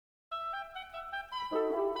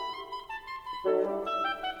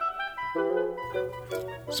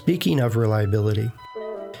Speaking of reliability,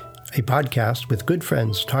 a podcast with good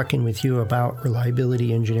friends talking with you about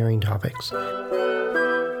reliability engineering topics.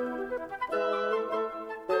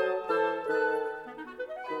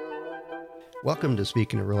 Welcome to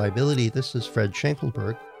Speaking of Reliability. This is Fred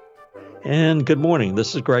Schenkelberg. And good morning.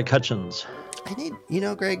 This is Greg Hutchins.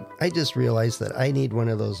 Greg, I just realized that I need one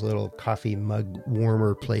of those little coffee mug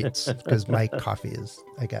warmer plates because my coffee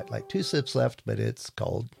I got like 2 sips left, but it's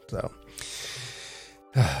cold. So,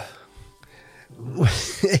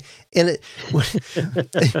 and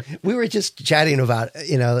we were just chatting about,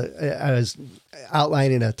 I was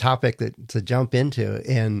outlining a topic to jump into,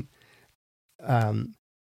 and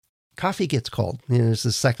coffee gets cold. There's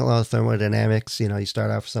the second law of thermodynamics. You start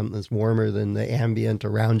off with something that's warmer than the ambient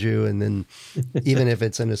around you, and then even if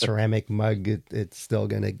it's in a ceramic mug, it's still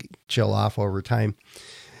going to chill off over time.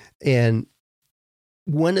 And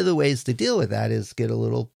one of the ways to deal with that is get a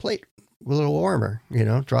little plate, a little warmer,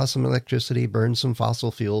 draw some electricity, burn some fossil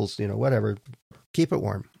fuels, whatever, keep it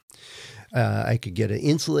warm. I could get an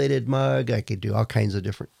insulated mug. I could do all kinds of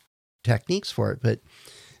different techniques for it, but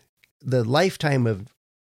the lifetime of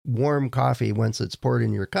warm coffee, once it's poured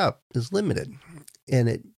in your cup, is limited. And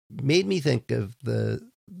it made me think of the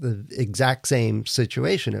exact same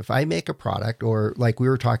situation. If I make a product, or like we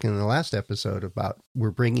were talking in the last episode about, we're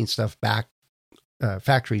bringing stuff back,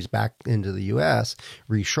 factories back into the U.S.,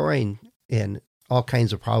 reshoring, and all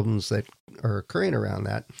kinds of problems that are occurring around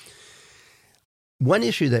that. One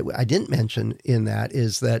issue that I didn't mention in that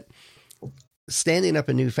is that standing up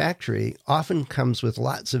a new factory often comes with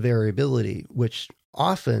lots of variability, which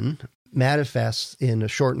often manifests in a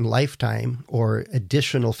shortened lifetime or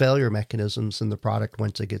additional failure mechanisms in the product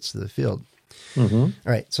once it gets to the field. Mm-hmm. All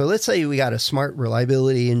right. So let's say we got a smart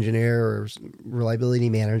reliability engineer or reliability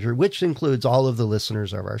manager, which includes all of the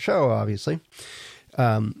listeners of our show, obviously.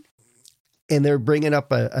 And they're bringing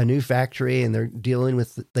up a new factory, and they're dealing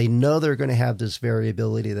with, they know they're going to have this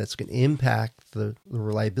variability that's going to impact the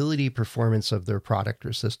reliability performance of their product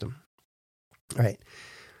or system. All right.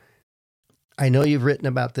 I know you've written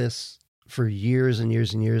about this for years and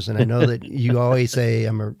years and years, and I know that you always say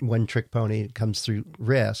I'm a one-trick pony. It comes through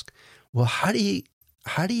risk. Well, how do you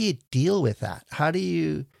deal with that? All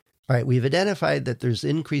right, we've identified that there's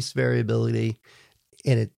increased variability,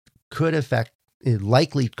 and it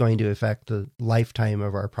likely going to affect the lifetime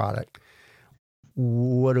of our product.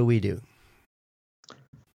 What do we do?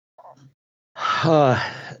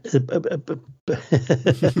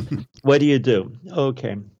 What do you do?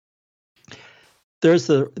 Okay. There's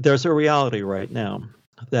a reality right now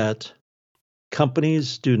that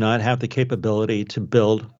companies do not have the capability to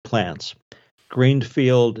build plants,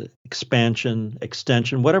 greenfield, expansion,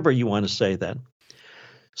 extension, whatever you want to say then.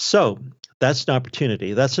 So that's an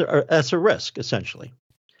opportunity. That's a risk, essentially.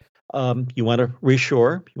 You want to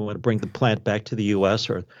reshore. You want to bring the plant back to the U.S.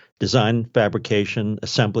 or design, fabrication,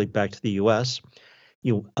 assembly back to the U.S.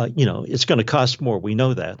 It's going to cost more. We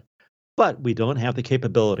know that, but we don't have the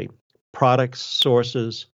capability. Products,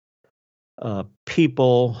 sources,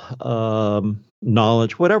 people,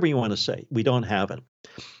 knowledge, whatever you want to say. We don't have it.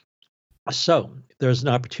 So there's an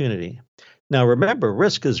opportunity. Now, remember,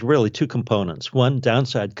 risk is really 2 components. One,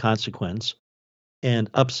 downside consequence, and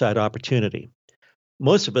upside opportunity.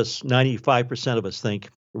 Most of us, 95% of us, think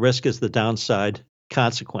risk is the downside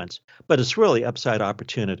consequence, but it's really upside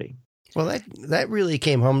opportunity. Well, that really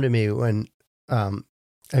came home to me when I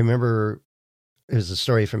remember. There's a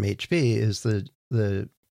story from HP, is the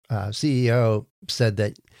CEO said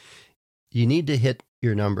that you need to hit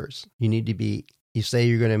your numbers. You say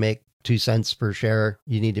you're going to make 2 cents per share,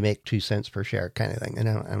 you need to make 2 cents per share kind of thing. And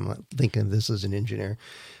I'm thinking this as an engineer.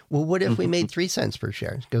 Well, what if we made 3 cents per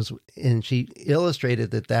share? And she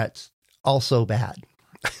illustrated that that's also bad.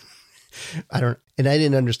 I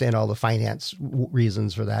didn't understand all the finance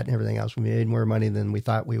reasons for that and everything else. We made more money than we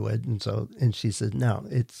thought we would. And she said, no,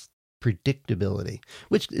 it's predictability,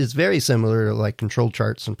 which is very similar to like control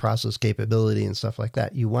charts and process capability and stuff like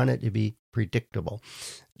that. You want it to be predictable.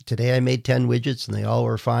 Today I made 10 widgets and they all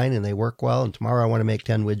were fine and they work well. And tomorrow I want to make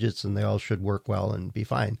 10 widgets and they all should work well and be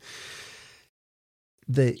fine.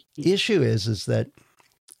 The issue is that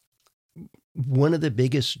one of the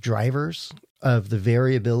biggest drivers of the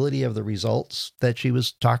variability of the results that she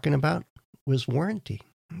was talking about was warranty.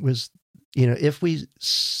 If we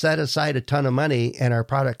set aside a ton of money and our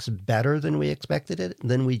product's better than we expected it,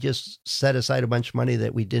 then we just set aside a bunch of money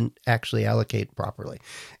that we didn't actually allocate properly.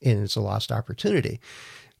 And it's a lost opportunity,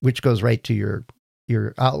 which goes right to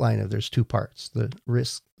your outline of there's 2 parts. The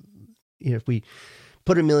risk, if we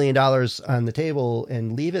put $1 million on the table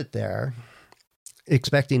and leave it there,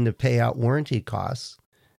 expecting to pay out warranty costs,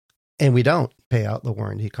 and we don't pay out the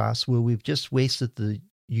warranty costs, well, we've just wasted the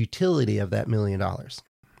utility of that $1 million.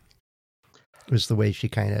 Was the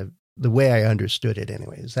way I understood it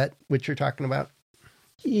anyway. Is that what you're talking about?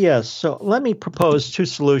 Yes. So let me propose two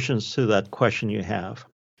solutions to that question you have.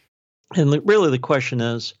 And really the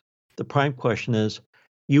prime question is,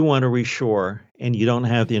 you want to reshore and you don't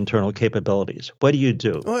have the internal capabilities. What do you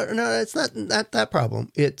do? Well, no, it's not that problem.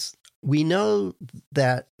 We know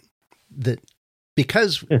that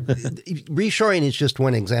because reshoring is just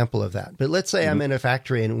one example of that. But let's say I'm in a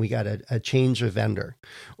factory and we got a change of vendor,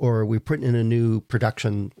 or we put in a new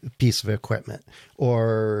production piece of equipment,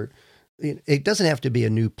 or it doesn't have to be a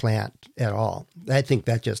new plant at all. I think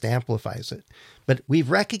that just amplifies it. But we've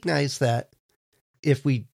recognized that if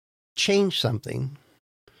we change something,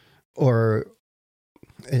 or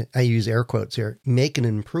I use air quotes here, make an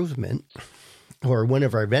improvement, or one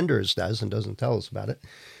of our vendors does and doesn't tell us about it,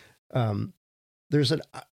 there's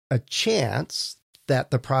a chance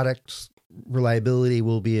that the product's reliability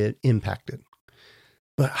will be impacted.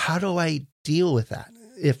 But how do I deal with that?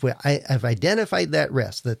 If I've identified that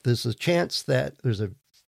risk, that there's a chance that there's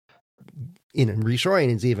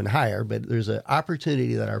reshoring is even higher, but there's an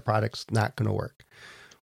opportunity that our product's not going to work.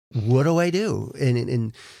 What do I do?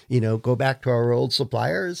 And go back to our old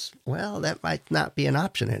suppliers? Well, that might not be an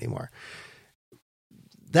option anymore.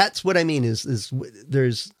 That's what I mean is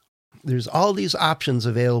there's all these options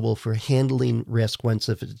available for handling risk once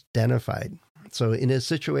if it's identified. So in a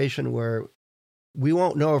situation where we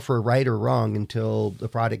won't know if we're right or wrong until the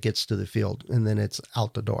product gets to the field and then it's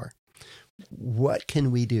out the door. What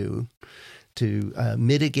can we do to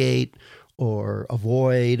mitigate or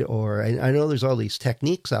avoid, or I know there's all these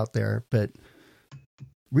techniques out there, but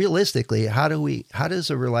realistically, how does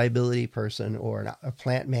a reliability person or a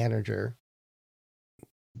plant manager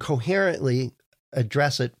coherently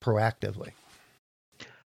address it proactively?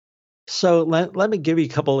 So let me give you a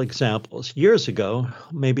couple examples. Years ago,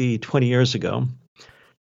 maybe 20 years ago,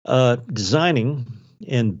 designing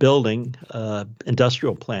and building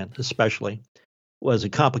industrial plant especially was a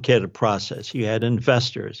complicated process. You had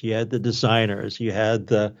investors, you had the designers, you had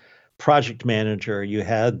the project manager, you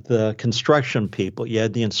had the construction people, you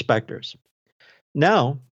had the inspectors.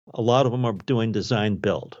 Now, a lot of them are doing design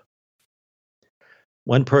build.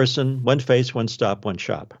 One person, one face, one stop, one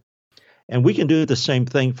shop. And we can do the same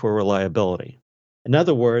thing for reliability. In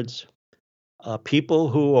other words, people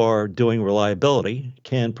who are doing reliability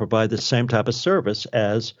can provide the same type of service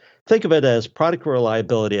think of it as product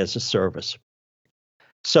reliability as a service.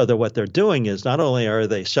 So that what they're doing is not only are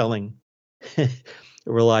they selling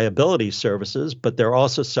reliability services, but they're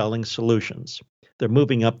also selling solutions. They're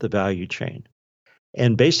moving up the value chain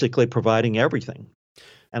and basically providing everything.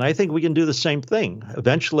 And I think we can do the same thing.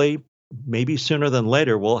 Eventually, maybe sooner than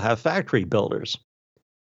later, we'll have factory builders.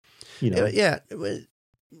 Yeah.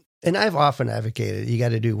 And I've often advocated you got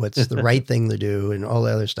to do what's the right thing to do and all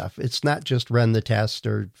the other stuff. It's not just run the test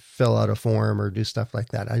or fill out a form or do stuff like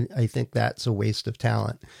that. I think that's a waste of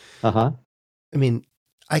talent. Uh-huh. I mean,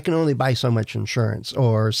 I can only buy so much insurance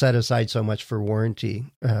or set aside so much for warranty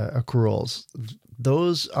accruals.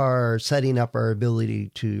 Those are setting up our ability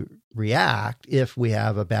to react if we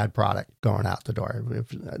have a bad product going out the door. If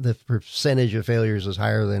the percentage of failures is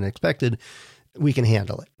higher than expected, we can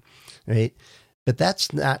handle it, right? But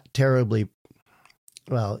that's not terribly,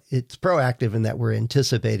 well, it's proactive in that we're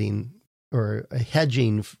anticipating or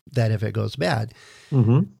hedging that if it goes bad.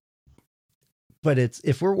 Mm-hmm. But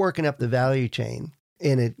if we're working up the value chain,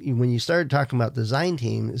 and when you started talking about design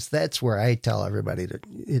teams, that's where I tell everybody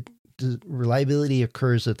that reliability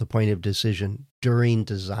occurs at the point of decision during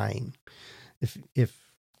design. If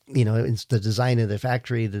it's the design of the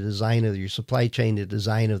factory, the design of your supply chain, the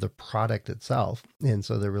design of the product itself. And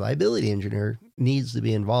so the reliability engineer needs to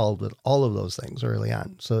be involved with all of those things early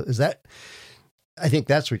on. So I think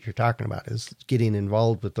that's what you're talking about, is getting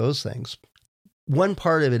involved with those things. One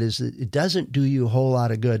part of it is that it doesn't do you a whole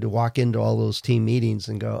lot of good to walk into all those team meetings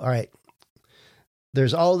and go, all right,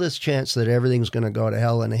 there's all this chance that everything's going to go to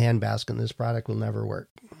hell in a handbasket and this product will never work,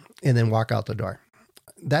 and then walk out the door.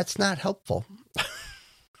 That's not helpful.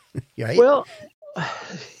 Right? Well,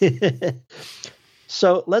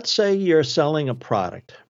 so let's say you're selling a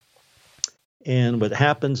product, and what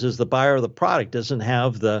happens is the buyer of the product doesn't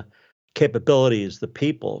have the capabilities, the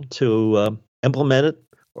people to implement it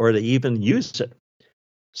or to even use it.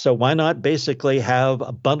 So why not basically have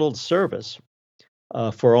a bundled service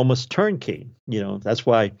for almost turnkey? That's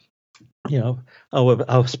why, I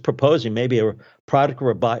was proposing maybe a product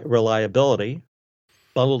reliability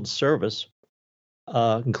bundled service,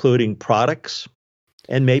 including products,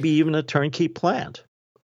 and maybe even a turnkey plant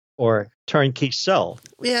or turnkey cell.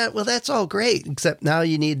 Yeah, well, that's all great, except now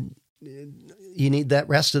you need that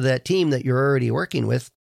rest of that team that you're already working with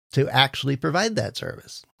to actually provide that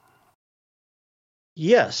service.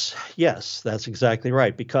 Yes, that's exactly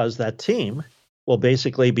right, because that team will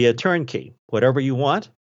basically be a turnkey. Whatever you want,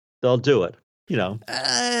 they'll do it.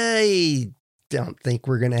 I don't think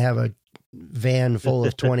we're going to have a van full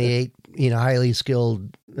of 28, highly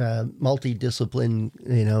skilled,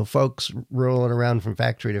 multidiscipline, folks rolling around from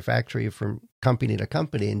factory to factory, from company to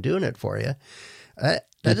company and doing it for you. That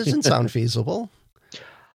doesn't sound feasible.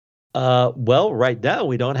 Well, right now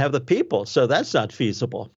we don't have the people, so that's not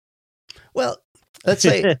feasible. Well, let's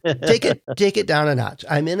say take it down a notch.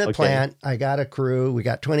 I'm in a plant. I got a crew. We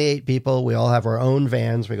got 28 people. We all have our own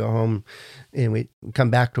vans. We go home and we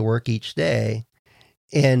come back to work each day.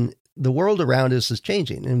 And the world around us is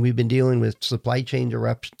changing. And we've been dealing with supply chain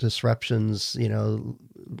disruptions.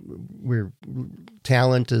 Where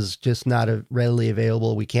talent is just not readily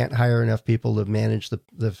available. We can't hire enough people to manage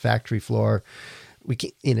the factory floor. We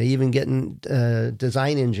can't, even getting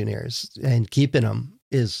design engineers and keeping them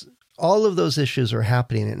is. All of those issues are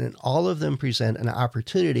happening, and all of them present an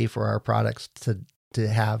opportunity for our products to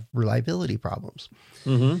have reliability problems.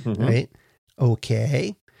 Right?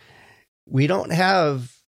 Okay. We don't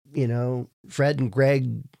have, Fred and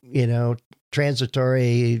Greg,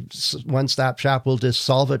 transitory one-stop shop will just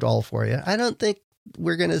solve it all for you. I don't think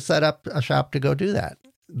we're going to set up a shop to go do that.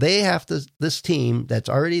 They have to, this team that's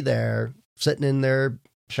already there, sitting in their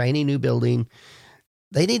shiny new building,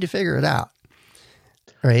 they need to figure it out.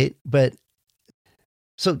 Right. But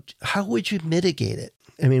so how would you mitigate it?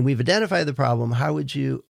 I mean, we've identified the problem. How would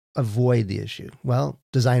you avoid the issue? Well,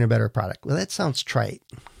 design a better product. Well, that sounds trite.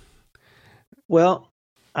 Well,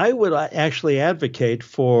 I would actually advocate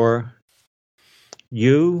for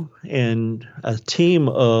you and a team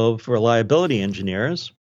of reliability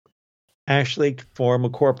engineers actually form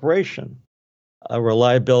a corporation, a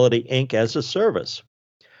Reliability Inc. as a service,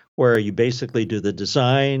 where you basically do the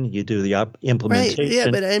design, you do the implementation. Right.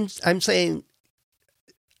 Yeah, but I'm saying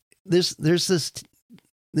there's the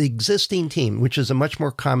existing team, which is a much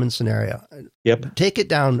more common scenario. Yep. Take it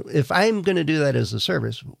down. If I'm going to do that as a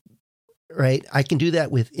service, right, I can do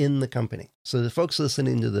that within the company. So the folks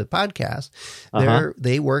listening to the podcast,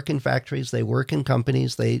 they work in factories, they work in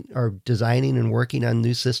companies, they are designing and working on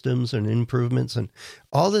new systems and improvements and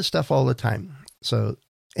all this stuff all the time. So,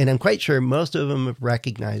 and I'm quite sure most of them have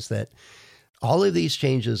recognized that all of these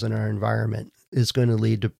changes in our environment is going to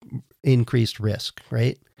lead to increased risk,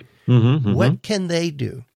 right? What can they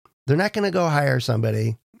do? They're not going to go hire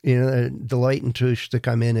somebody, Deloitte and Touche to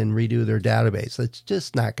come in and redo their database. That's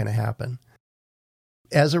just not going to happen.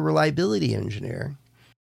 As a reliability engineer,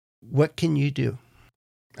 what can you do?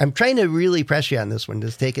 I'm trying to really press you on this one,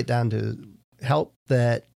 just take it down to help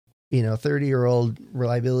that 30-year-old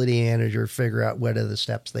reliability manager figure out what are the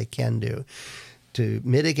steps they can do to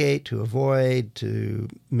mitigate, to avoid, to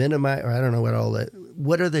minimize, or I don't know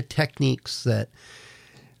what are the techniques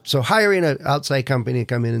so hiring an outside company to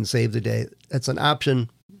come in and save the day, that's an option,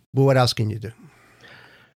 but what else can you do?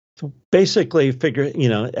 So basically figure,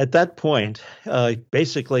 at that point,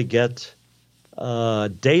 basically get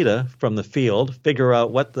data from the field, figure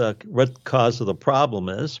out what the cause of the problem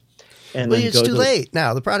is. And well, it's too late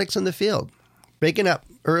now. The product's in the field. Breaking up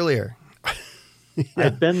earlier.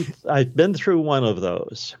 I've been through one of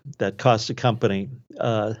those that cost the company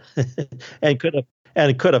and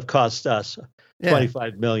could have cost us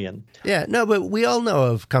 $25 million. Yeah, no, but we all know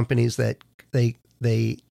of companies that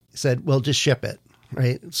they said, well, just ship it,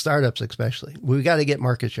 right? Startups especially. We got to get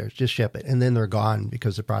market shares, just ship it. And then they're gone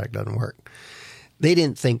because the product doesn't work. They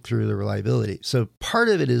didn't think through the reliability. So part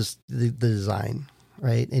of it is the design,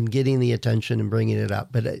 right? And getting the attention and bringing it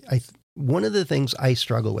up. But one of the things I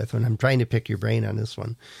struggle with when I'm trying to pick your brain on this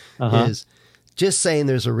one is just saying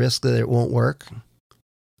there's a risk that it won't work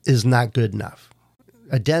is not good enough.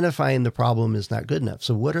 Identifying the problem is not good enough.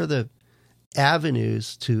 So what are the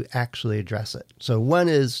avenues to actually address it? So one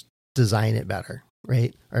is design it better,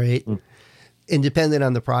 right? All right. Independent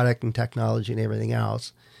on the product and technology and everything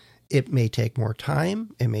else, it may take more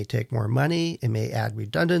time. It may take more money. It may add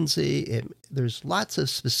redundancy. There's lots of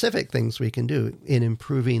specific things we can do in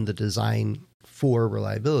improving the design for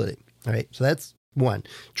reliability. All right. So that's one.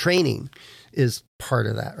 Training is part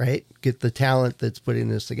of that, right? Get the talent that's putting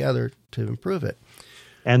this together to improve it.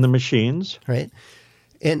 And the machines. Right.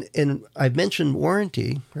 And I've mentioned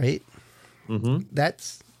warranty, right?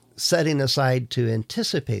 That's setting aside to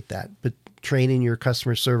anticipate that, but training your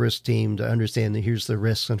customer service team to understand that here's the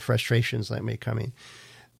risks and frustrations that may come in.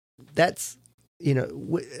 That's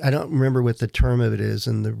I don't remember what the term of it is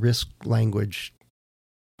in the risk language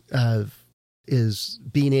is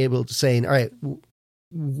being able to say, all right,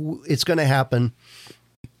 it's going to happen.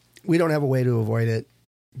 We don't have a way to avoid it,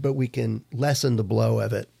 but we can lessen the blow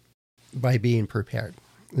of it by being prepared.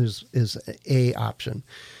 Is a option.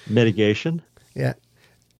 Mitigation. Yeah.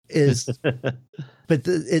 But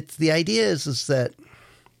the idea is that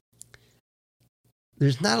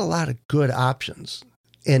there's not a lot of good options.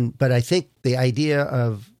 But I think the idea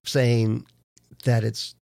of saying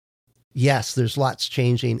that yes, there's lots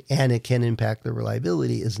changing and it can impact the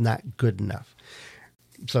reliability is not good enough.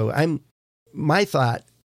 So my thought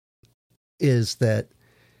is that,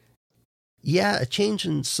 yeah, a change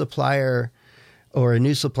in supplier or a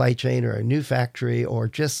new supply chain or a new factory or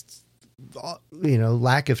just,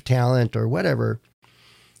 lack of talent or whatever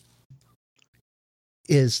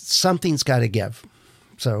is something's got to give.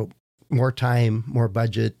 So more time, more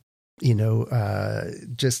budget,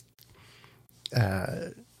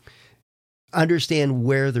 understand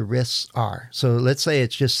where the risks are. So let's say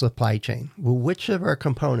it's just supply chain. Well, which of our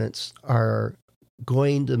components are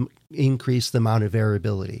going to increase the amount of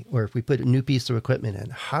variability? Or if we put a new piece of equipment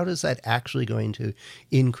in, how does that actually going to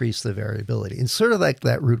increase the variability? It's sort of like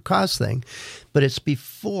that root cause thing, but it's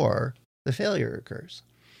before the failure occurs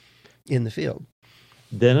in the field.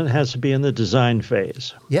 Then it has to be in the design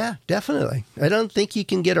phase. Yeah, definitely. I don't think you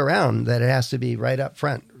can get around that. It has to be right up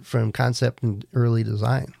front from concept and early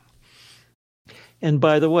design. And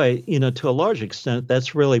by the way, to a large extent,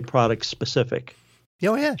 that's really product specific.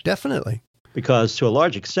 Oh, yeah, definitely. Because to a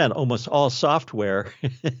large extent, almost all software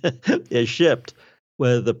is shipped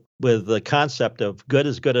with the concept of good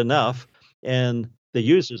is good enough, and the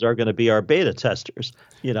users are going to be our beta testers.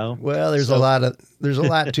 Well, there's a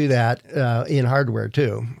lot to that in hardware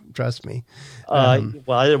too. Trust me. Well,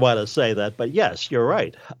 I didn't want to say that, but yes, you're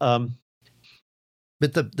right. But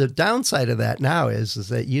the downside of that now is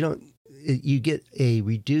that you get a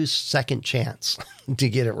reduced second chance to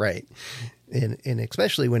get it right. And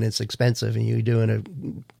especially when it's expensive and you're doing a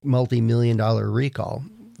multi-million-dollar recall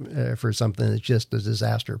for something that's just a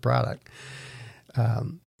disaster product.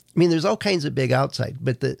 There's all kinds of big outside,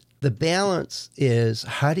 but the balance is,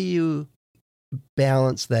 how do you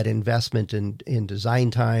balance that investment in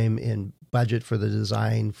design time, in budget for the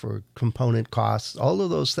design, for component costs, all of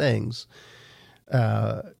those things,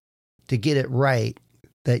 to get it right,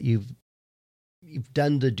 that you've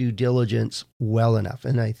done the due diligence well enough.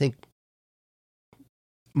 And I think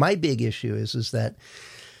my big issue is that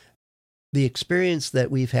the experience that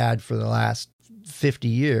we've had for the last 50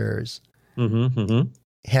 years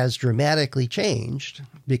has dramatically changed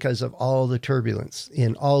because of all the turbulence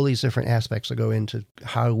in all these different aspects that go into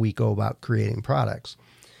how we go about creating products.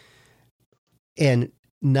 And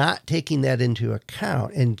not taking that into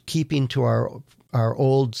account and keeping to our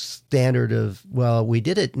old standard of, well, we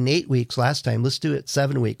did it in 8 weeks last time, let's do it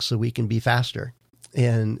 7 weeks so we can be faster.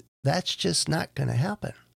 And that's just not going to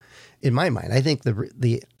happen. In my mind, I think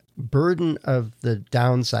the burden of the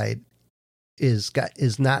downside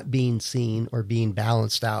is not being seen or being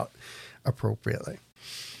balanced out appropriately.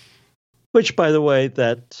 Which, by the way,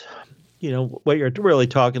 that what you're really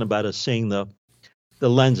talking about is seeing the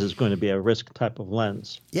lens is going to be a risk type of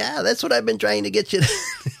lens. Yeah, that's what I've been trying to get you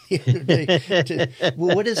to.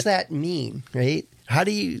 Well, what does that mean, right? How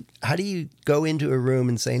do you go into a room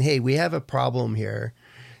and saying, hey, we have a problem here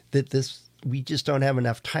that we just don't have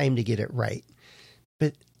enough time to get it right.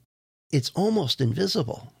 But it's almost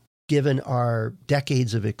invisible given our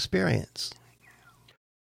decades of experience.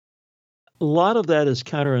 A lot of that is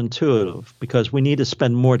counterintuitive because we need to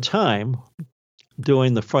spend more time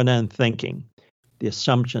doing the front end thinking, the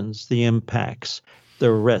assumptions, the impacts,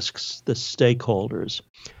 the risks, the stakeholders,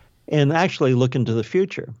 and actually look into the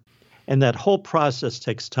future. And that whole process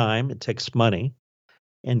takes time, it takes money,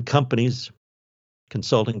 and companies,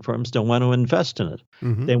 consulting firms don't want to invest in it.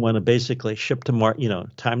 Mm-hmm. They want to basically ship to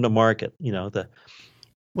time to market,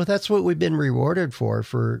 Well, that's what we've been rewarded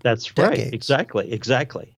for That's decades. Right.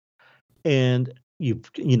 Exactly. And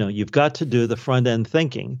you've got to do the front end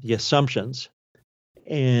thinking, the assumptions,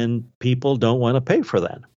 and people don't want to pay for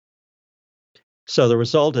that. So the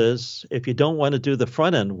result is, if you don't want to do the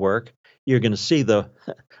front end work, you're going to see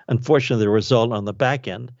unfortunately, the result on the back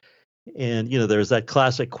end. And, there's that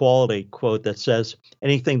classic quality quote that says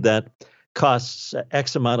anything that costs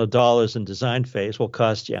X amount of dollars in design phase will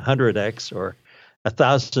cost you 100X or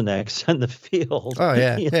 1,000X in the field. Oh,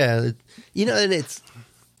 yeah. Yeah. And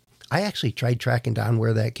I actually tried tracking down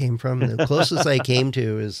where that came from. The closest I came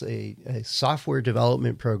to is a software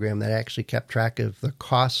development program that actually kept track of the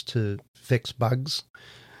cost to fix bugs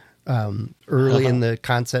early in the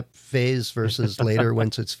concept phase versus later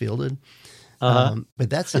once it's fielded. But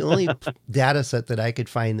that's the only data set that I could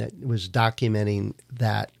find that was documenting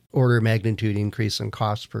that order of magnitude increase in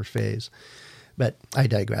cost per phase. But I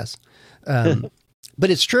digress. But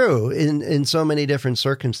it's true in so many different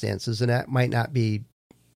circumstances, and that might not be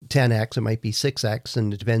 10x, it might be 6x,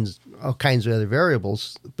 and it depends all kinds of other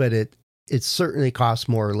variables, but it certainly costs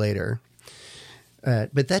more later.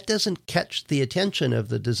 But that doesn't catch the attention of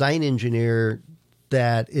the design engineer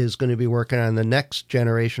that is going to be working on the next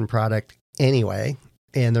generation product anyway,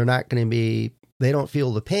 and they're not going to be, they don't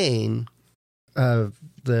feel the pain of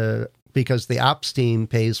because the ops team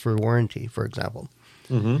pays for warranty, for example.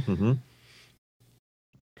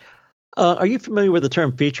 Are you familiar with the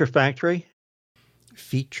term feature factory?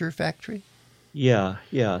 Feature factory? Yeah.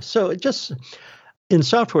 So just in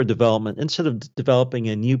software development, instead of developing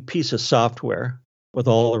a new piece of software with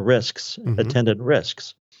all the risks, attendant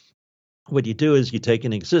risks, what you do is you take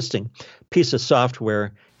an existing piece of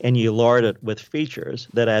software and you lard it with features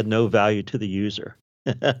that add no value to the user.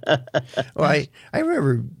 Well, I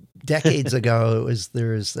remember decades ago,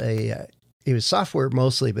 it was software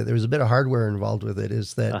mostly, but there was a bit of hardware involved with it,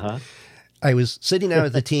 is that I was sitting down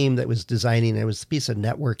with the team that was designing, it was a piece of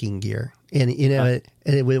networking gear. And,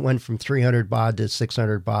 it went from 300 baud to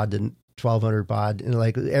 600 baud to 1200 baud. And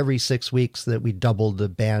like every 6 weeks that we doubled the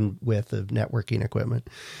bandwidth of networking equipment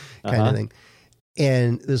kind of thing.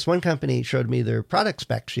 And this one company showed me their product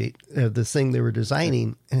spec sheet of the thing they were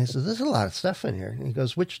designing. And I said, there's a lot of stuff in here. And he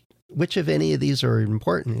goes, which of any of these are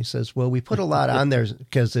important? He says, well, we put a lot on there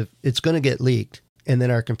because if it's going to get leaked, and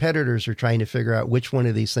then our competitors are trying to figure out which one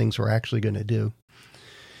of these things we're actually going to do.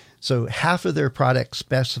 So half of their product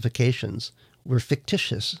specifications were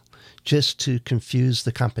fictitious just to confuse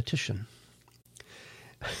the competition.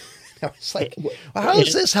 I was like, well, how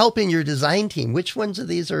is this helping your design team? Which ones of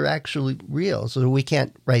these are actually real? So we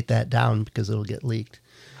can't write that down because it'll get leaked.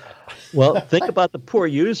 Well, think about the poor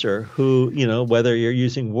user who, whether you're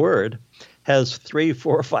using Word, has 300,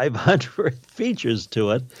 400, 500 features to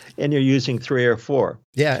it, and you're using 3 or 4.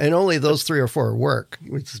 Yeah, and only those 3 or 4 work,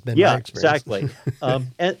 which has been my experience. Exactly.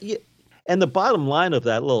 And the bottom line of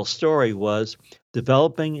that little story was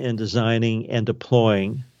developing and designing and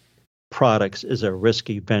deploying products is a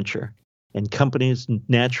risky venture, and companies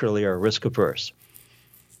naturally are risk averse.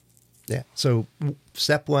 Yeah. So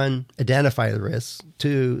step 1, identify the risks.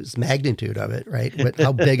 2 is magnitude of it, right?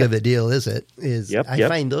 How big of a deal is it? I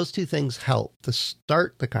find those 2 things help to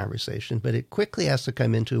start the conversation, but it quickly has to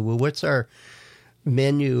come into, well, what's our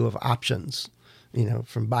menu of options?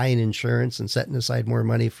 From buying insurance and setting aside more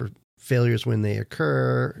money for failures when they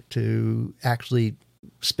occur to actually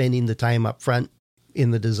spending the time up front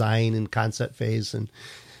in the design and concept phase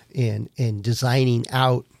and designing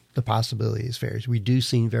out the possibilities failures,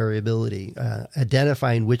 reducing variability,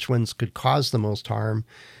 identifying which ones could cause the most harm,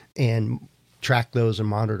 and track those and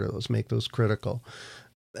monitor those, make those critical.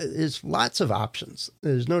 There's lots of options.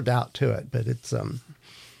 There's no doubt to it, but it's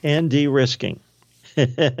and de-risking.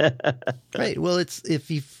 Right. Well,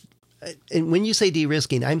 and when you say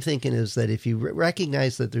de-risking, I'm thinking is that if you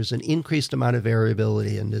recognize that there's an increased amount of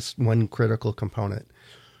variability in this one critical component,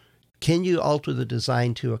 can you alter the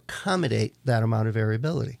design to accommodate that amount of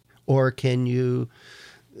variability? Or can you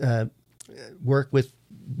work with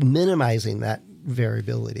minimizing that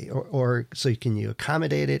variability? Or so can you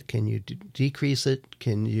accommodate it? Can you decrease it?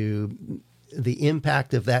 The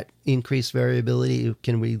impact of that increased variability,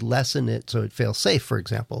 can we lessen it so it fails safe, for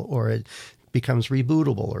example, or it becomes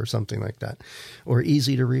rebootable or something like that, or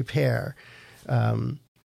easy to repair?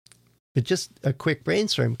 But just a quick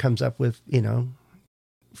brainstorm comes up with,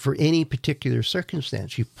 for any particular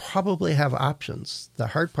circumstance, you probably have options. The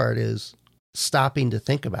hard part is stopping to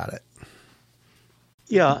think about it.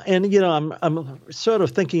 Yeah, and I'm sort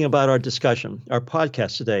of thinking about our discussion, our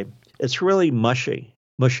podcast today. It's really mushy.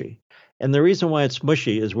 And the reason why it's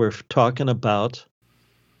mushy is we're talking about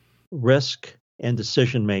risk and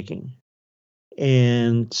decision making.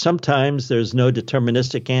 And sometimes there's no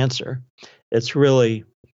deterministic answer. It's really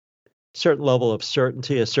certain level of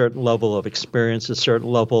certainty, a certain level of experience, a certain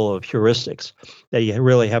level of heuristics that you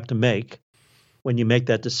really have to make when you make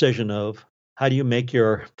that decision of how do you make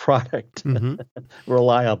your product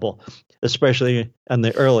reliable, especially in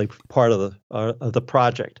the early part of the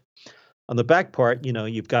project. On the back part,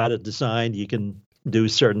 you've got it designed. You can do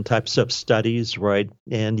certain types of studies, right?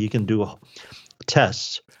 And you can do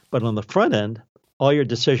tests. But on the front end, all your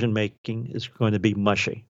decision making is going to be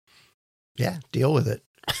mushy. Yeah, deal with it.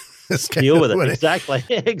 Deal with it. Exactly.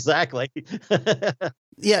 Exactly.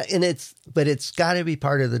 Yeah. But it's got to be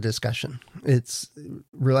part of the discussion. It's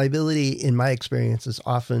reliability, in my experience, is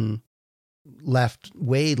often left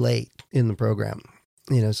way late in the program.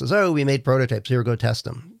 It says, oh, we made prototypes. Here, go test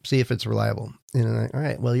them. See if it's reliable. All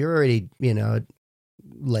right, well, you're already,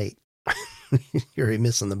 late. You're already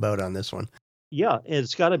missing the boat on this one. Yeah.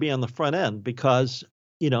 It's got to be on the front end because,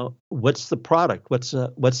 what's the product? What's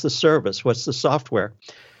the service? What's the software?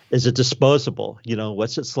 Is it disposable?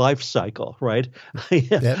 What's its life cycle, right?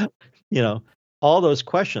 Yep. All those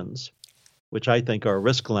questions, which I think are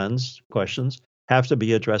risk lens questions, have to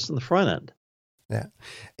be addressed in the front end. Yeah.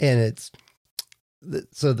 And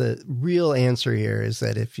so the real answer here is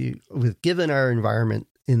that given our environment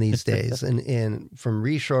in these days and from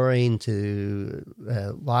reshoring to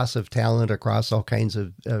loss of talent across all kinds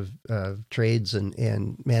of trades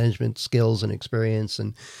and management skills and experience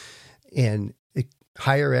and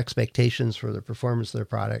higher expectations for the performance of their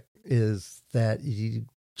product, is that you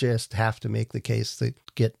just have to make the case to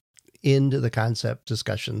get into the concept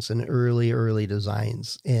discussions and early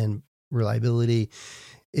designs, and reliability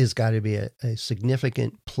is got to be a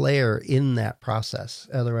significant player in that process.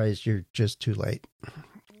 Otherwise, you're just too late.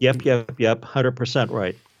 Yep. 100%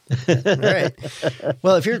 right. All right.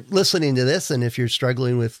 Well, if you're listening to this and if you're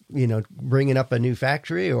struggling with, bringing up a new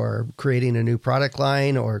factory or creating a new product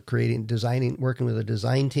line or working with a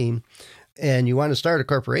design team, and you want to start a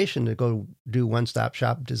corporation to go do one-stop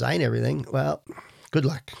shop, design everything, well, good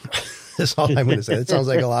luck. That's all I'm going to say. It sounds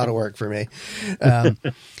like a lot of work for me.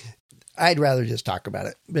 I'd rather just talk about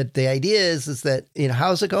it. But the idea is that,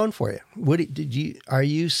 how's it going for you? Are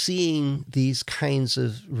you seeing these kinds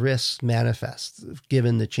of risks manifest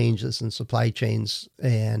given the changes in supply chains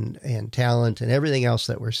and talent and everything else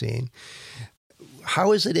that we're seeing?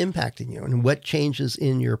 How is it impacting you, and what changes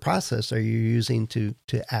in your process are you using to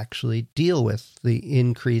actually deal with the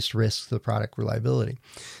increased risks of product reliability?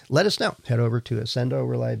 Let us know. Head over to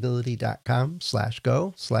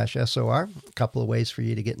accendoreliability.com/go/SOR. A couple of ways for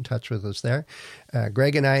you to get in touch with us there.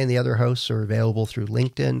 Greg and I and the other hosts are available through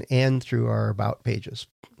LinkedIn and through our About pages.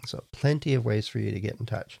 So plenty of ways for you to get in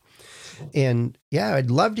touch. And yeah,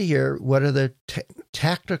 I'd love to hear what are the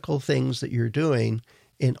tactical things that you're doing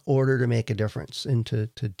in order to make a difference and to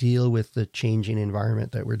deal with the changing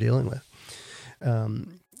environment that we're dealing with,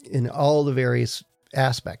 in all the various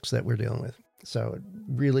aspects that we're dealing with. So I'd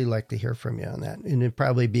really like to hear from you on that. And it'd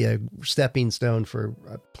probably be a stepping stone for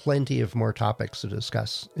plenty of more topics to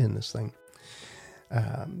discuss in this thing.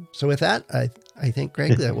 So with that, I think,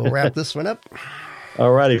 Greg, that we'll wrap this one up.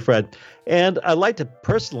 All righty, Fred. And I'd like to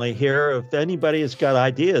personally hear if anybody has got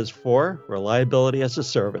ideas for reliability as a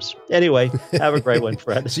service. Anyway, have a great one,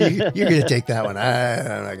 Fred. So you're going to take that one.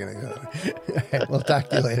 I'm not going to go. All right, we'll talk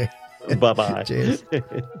to you later. Bye-bye. Cheers.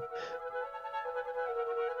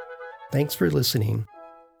 Thanks for listening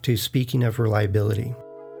to Speaking of Reliability.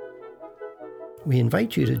 We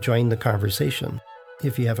invite you to join the conversation.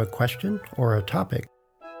 If you have a question or a topic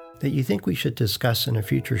that you think we should discuss in a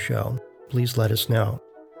future show, please let us know.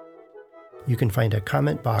 You can find a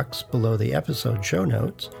comment box below the episode show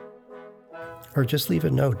notes, or just leave a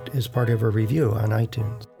note as part of a review on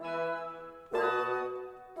iTunes.